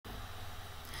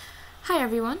Hi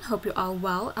everyone, hope you're all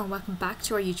well and welcome back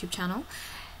to our YouTube channel.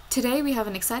 Today we have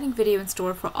an exciting video in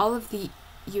store for all of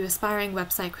you aspiring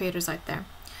website creators out there.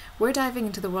 We're diving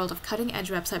into the world of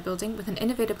cutting-edge website building with an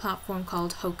innovative platform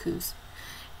called Hocoos.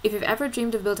 If you've ever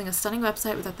dreamed of building a stunning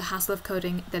website without the hassle of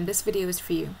coding, then this video is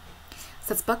for you.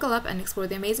 So let's buckle up and explore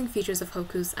the amazing features of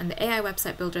Hocoos and the AI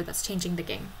website builder that's changing the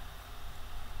game.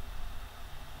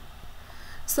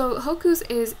 So Hocoos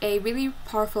is a really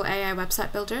powerful AI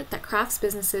website builder that crafts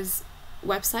businesses'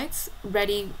 websites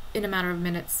ready in a matter of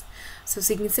minutes.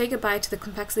 So you can say goodbye to the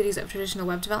complexities of traditional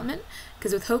web development,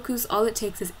 because with Hocoos all it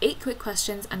takes is 8 quick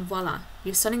questions and voila,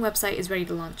 your stunning website is ready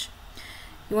to launch.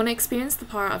 You want to experience the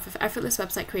power of effortless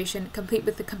website creation, complete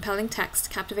with the compelling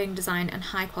text, captivating design, and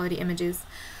high quality images.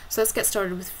 So let's get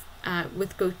started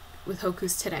with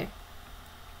Hocoos today.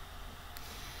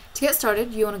 To get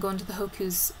started, you want to go into the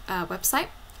Hocoos website,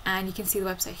 and you can see the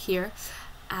website here.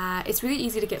 It's really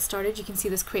easy to get started. You can see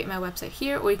this create my website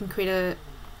here, or you can create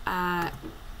a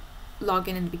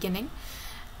login in the beginning.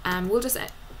 We'll just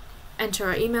enter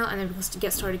our email and then we'll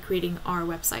get started creating our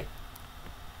website.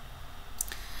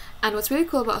 And what's really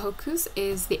cool about Hocoos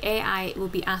is the AI will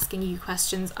be asking you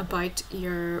questions about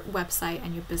your website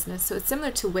and your business. So it's similar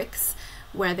to Wix,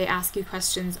 where they ask you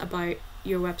questions about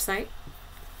your website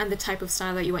and the type of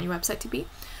style that you want your website to be.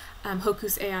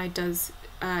 Hocoos AI does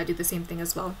do the same thing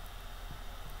as well.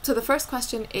 So the first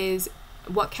question is,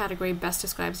 what category best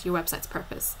describes your website's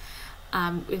purpose?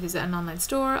 Is it an online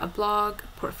store, a blog,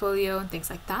 portfolio, and things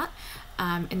like that?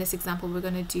 In this example, we're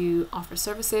going to do offer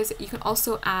services. You can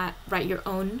also write your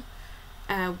own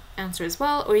answer as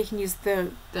well, or you can use the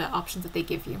options that they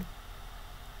give you.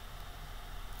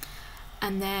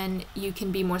 And then you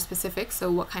can be more specific.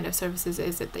 So what kind of services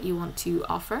is it that you want to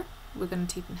offer? We're going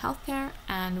to type in healthcare,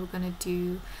 and we're going to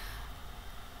do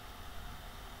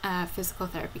physical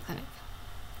therapy clinic,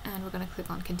 and we're going to click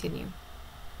on continue.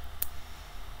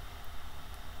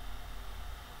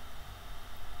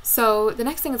 So the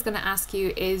next thing it's going to ask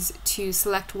you is to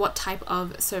select what type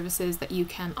of services that you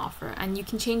can offer, and you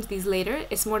can change these later.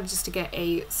 It's more just to get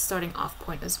a starting off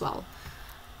point as well.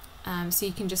 So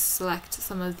you can just select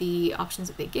some of the options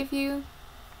that they give you,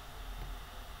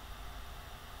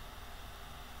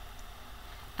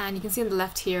 and you can see on the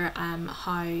left here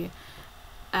how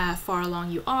far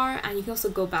along you are, and you can also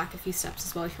go back a few steps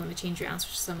as well if you want to change your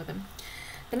answers to some of them.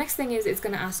 The next thing is it's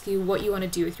going to ask you what you want to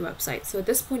do with your website. So at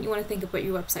this point you want to think about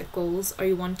your website goals. Are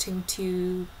you wanting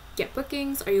to get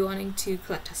bookings? Are you wanting to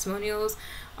collect testimonials?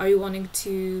 Are you wanting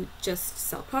to just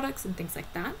sell products and things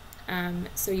like that?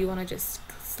 So you want to just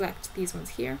select these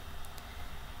ones here.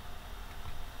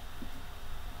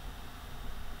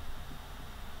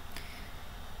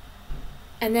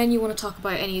 And then you want to talk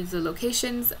about any of the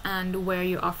locations and where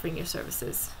you're offering your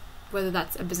services, whether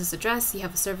that's a business address, you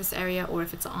have a service area, or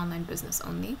if it's an online business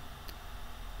only.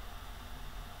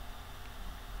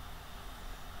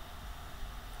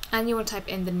 And you want to type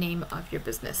in the name of your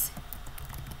business.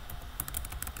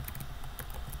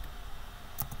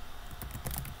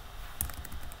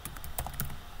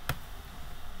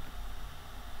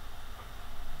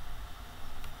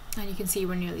 And you can see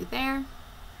we're nearly there.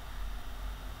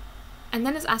 And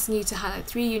then it's asking you to highlight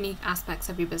 3 unique aspects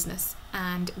of your business,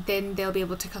 and then they'll be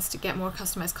able to get more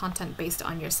customized content based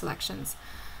on your selections,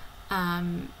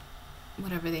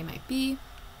 whatever they might be.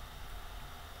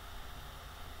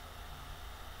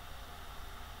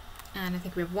 And I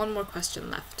think we have one more question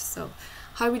left. So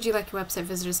how would you like your website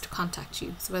visitors to contact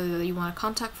you? So whether you want a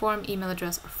contact form, email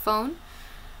address, or phone,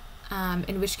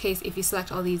 in which case if you select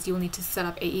all these you will need to set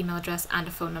up an email address and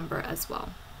a phone number as well.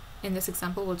 In this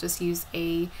example we'll just use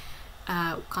a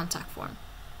contact form.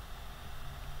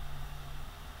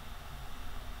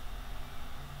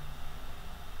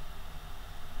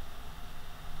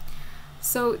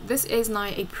 So this is now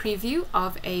a preview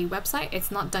of a website. It's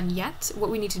not done yet. What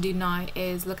we need to do now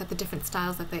is look at the different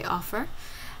styles that they offer,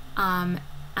 and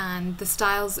the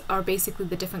styles are basically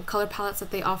the different color palettes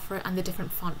that they offer and the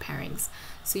different font pairings.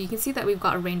 So you can see that we've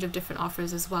got a range of different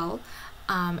offers as well,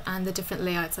 and the different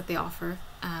layouts that they offer.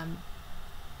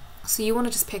 So you want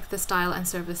to just pick the style and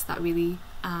service that really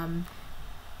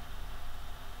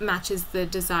matches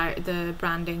the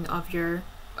branding of your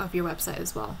website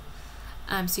as well.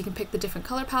 So you can pick the different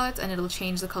color palettes, and it'll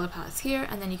change the color palettes here,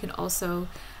 and then you can also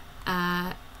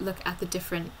look at the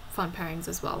different font pairings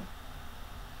as well.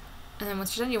 And then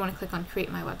once you're done, you want to click on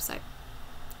create my website.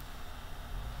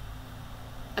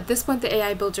 At this point the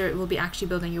AI builder will be actually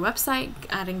building your website,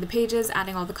 adding the pages,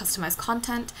 adding all the customized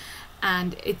content,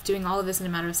 and it's doing all of this in a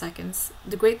matter of seconds.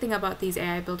 The great thing about these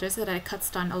AI builders is that it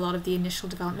cuts down a lot of the initial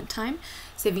development time,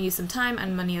 saving you some time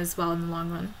and money as well in the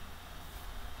long run.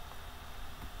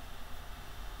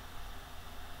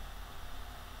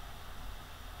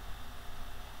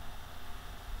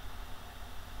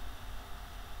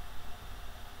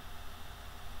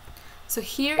 So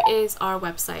here is our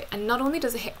website, and not only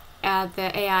does the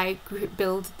AI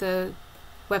build the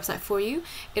website for you,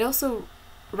 it also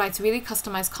writes really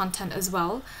customized content as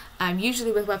well.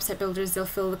 Usually with website builders, they'll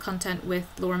fill the content with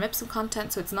lorem ipsum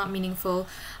content, so it's not meaningful,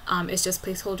 it's just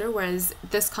placeholder, whereas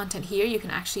this content here you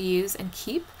can actually use and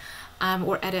keep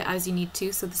or edit as you need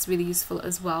to, so this is really useful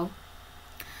as well.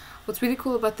 What's really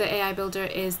cool about the AI builder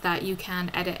is that you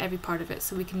can edit every part of it.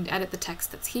 So we can edit the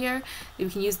text that's here. We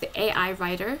can use the AI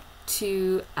writer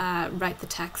to write the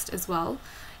text as well.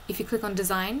 If you click on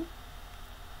design,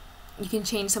 you can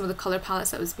change some of the color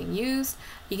palettes that was being used.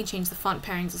 You can change the font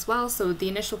pairings as well. So the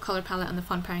initial color palette and the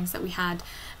font pairings that we had,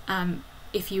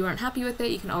 if you aren't happy with it,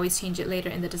 you can always change it later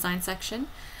in the design section.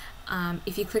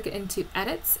 If you click into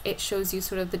edits, it shows you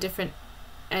sort of the different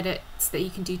edits that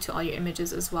you can do to all your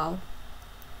images as well.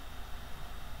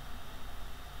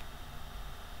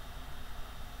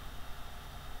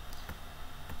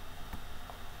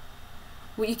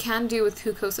 What you can do with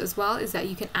Hocoos as well is that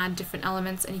you can add different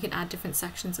elements and you can add different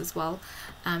sections as well.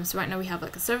 So right now we have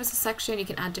like a services section. You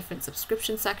can add different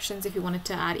subscription sections if you wanted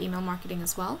to add email marketing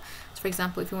as well. So for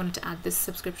example, if you wanted to add this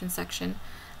subscription section,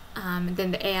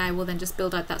 then the AI will then just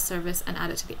build out that service and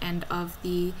add it to the end of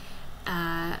the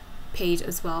page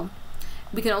as well.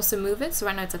 We can also move it. So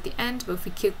right now it's at the end, but if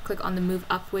we click on the move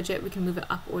up widget, we can move it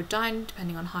up or down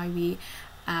depending on how we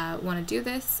want to do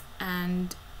this.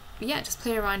 And yeah, just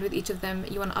play around with each of them.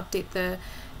 You want to update the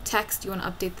text, you want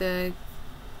to update the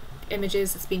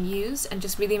images that's being used, and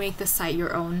just really make the site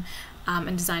your own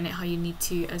and design it how you need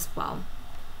to as well.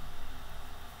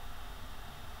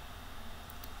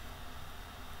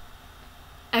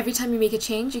 Every time you make a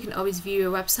change, you can always view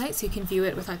your website, so you can view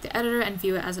it without the editor and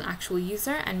view it as an actual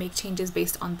user and make changes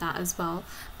based on that as well.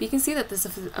 But you can see that there's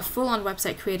a full-on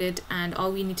website created, and all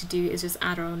we need to do is just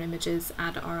add our own images,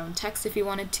 add our own text if you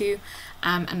wanted to,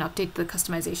 and update the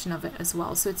customization of it as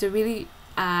well. So it's a really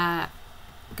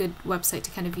good website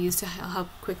to kind of use to help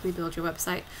quickly build your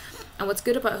website. And what's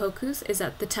good about Hocoos is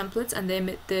that the templates and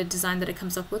the design that it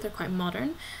comes up with are quite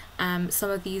modern. Some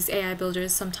of these AI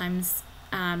builders sometimes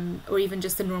or even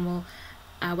just the normal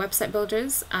website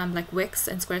builders like Wix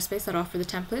and Squarespace that offer the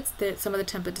templates, some of the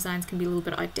template designs can be a little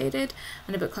bit outdated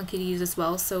and a bit clunky to use as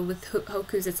well. So with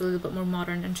Hocoos, it's a little bit more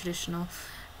modern and traditional.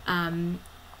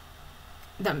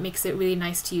 That makes it really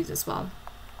nice to use as well.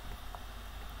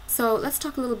 So let's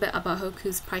talk a little bit about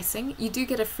Hocoos pricing. You do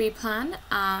get a free plan,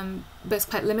 but it's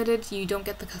quite limited. You don't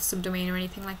get the custom domain or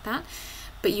anything like that.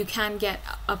 But you can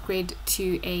upgrade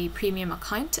to a premium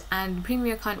account, and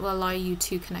premium account will allow you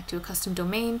to connect to a custom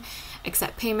domain,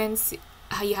 accept payments,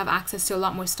 you have access to a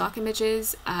lot more stock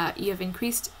images, you have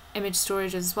increased image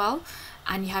storage as well,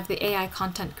 and you have the AI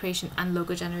content creation and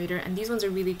logo generator, and these ones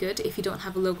are really good. If you don't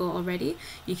have a logo already,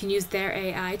 you can use their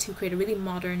AI to create a really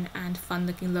modern and fun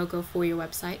looking logo for your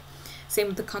website. Same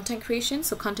with the content creation.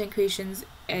 So content creations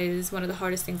is one of the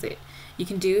hardest things that you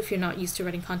can do if you're not used to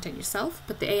writing content yourself,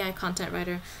 but the AI content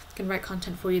writer can write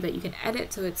content for you that you can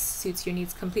edit so it suits your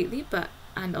needs completely,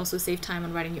 and also save time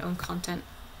on writing your own content.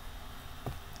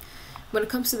 When it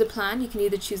comes to the plan, you can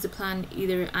either choose the plan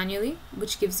annually,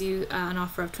 which gives you an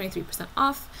offer of 23%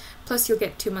 off, plus you'll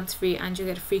get 2 months free and you'll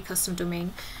get a free custom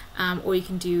domain, or you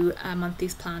can do a monthly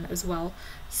plan as well.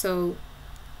 So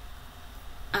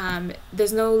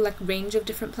there's no range of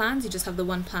different plans, you just have the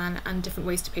one plan and different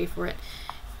ways to pay for it.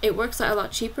 It works out a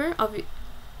lot cheaper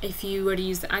if you were to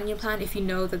use the annual plan, if you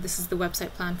know that this is the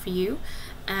website plan for you.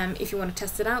 If you want to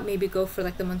test it out, maybe go for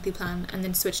the monthly plan and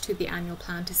then switch to the annual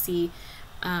plan to see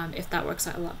if that works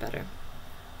out a lot better.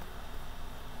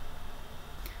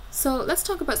 So let's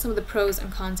talk about some of the pros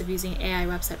and cons of using AI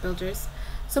website builders.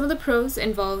 Some of the pros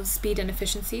involve speed and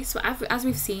efficiency. So as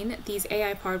we've seen, these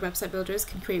AI-powered website builders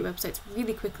can create websites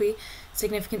really quickly,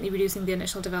 significantly reducing the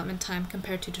initial development time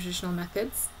compared to traditional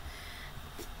methods.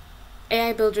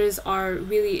 AI builders are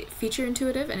really feature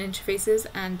intuitive and interfaces,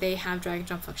 and they have drag and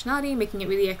drop functionality, making it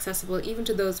really accessible even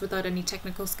to those without any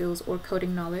technical skills or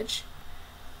coding knowledge.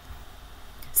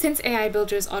 Since AI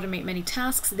builders automate many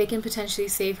tasks, they can potentially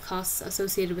save costs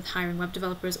associated with hiring web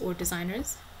developers or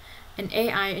designers. And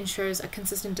AI ensures a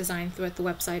consistent design throughout the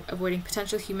website, avoiding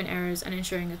potential human errors and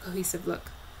ensuring a cohesive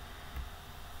look.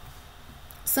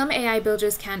 Some AI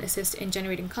builders can assist in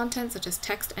generating content such as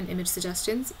text and image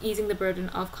suggestions, easing the burden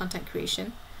of content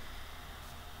creation.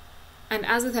 And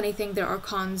as with anything, there are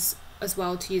cons as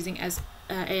well to using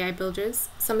AI builders.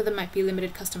 Some of them might be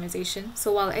limited customization.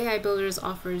 So while AI builders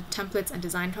offer templates and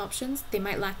design options, they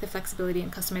might lack the flexibility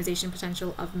and customization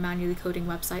potential of manually coding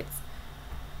websites.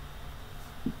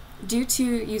 Due to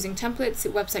using templates,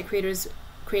 website creators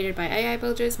created by AI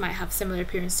builders might have similar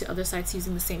appearance to other sites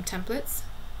using the same templates.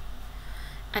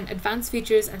 and advanced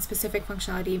features and specific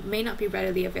functionality may not be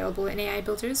readily available in AI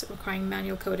builders, requiring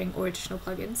manual coding or additional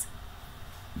plugins.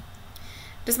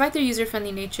 Despite their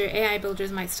user-friendly nature, AI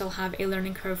builders might still have a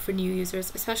learning curve for new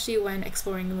users, especially when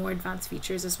exploring the more advanced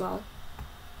features as well.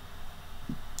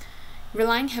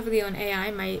 Relying heavily on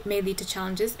AI may lead to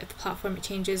challenges if the platform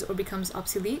changes or becomes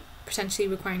obsolete, potentially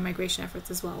requiring migration efforts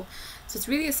as well. So it's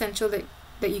really essential that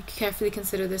you carefully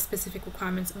consider the specific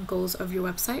requirements and goals of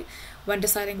your website when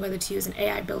deciding whether to use an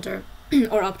AI builder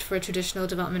or opt for a traditional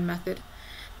development method.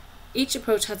 Each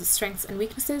approach has its strengths and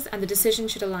weaknesses, and the decision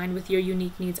should align with your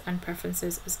unique needs and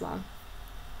preferences as well.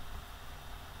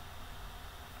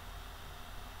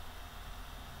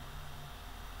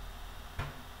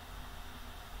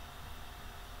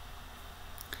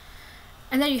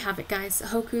 And there you have it, guys.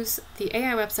 Hocoos, the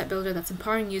AI website builder that's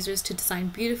empowering users to design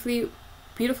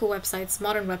beautiful websites,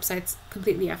 modern websites,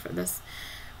 completely effortless.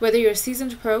 Whether you're a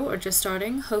seasoned pro or just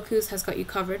starting, Hocoos has got you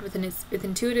covered with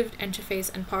intuitive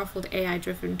interface and powerful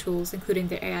AI-driven tools, including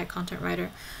their AI content writer.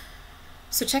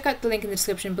 So check out the link in the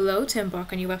description below to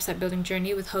embark on your website building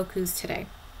journey with Hocoos today.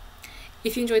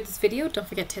 If you enjoyed this video, don't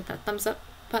forget to hit that thumbs up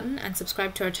button and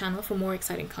subscribe to our channel for more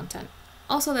exciting content.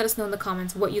 Also, let us know in the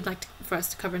comments what you'd like for us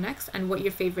to cover next and what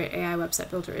your favorite AI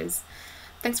website builder is.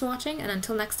 Thanks for watching, and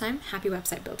until next time, happy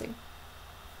website building.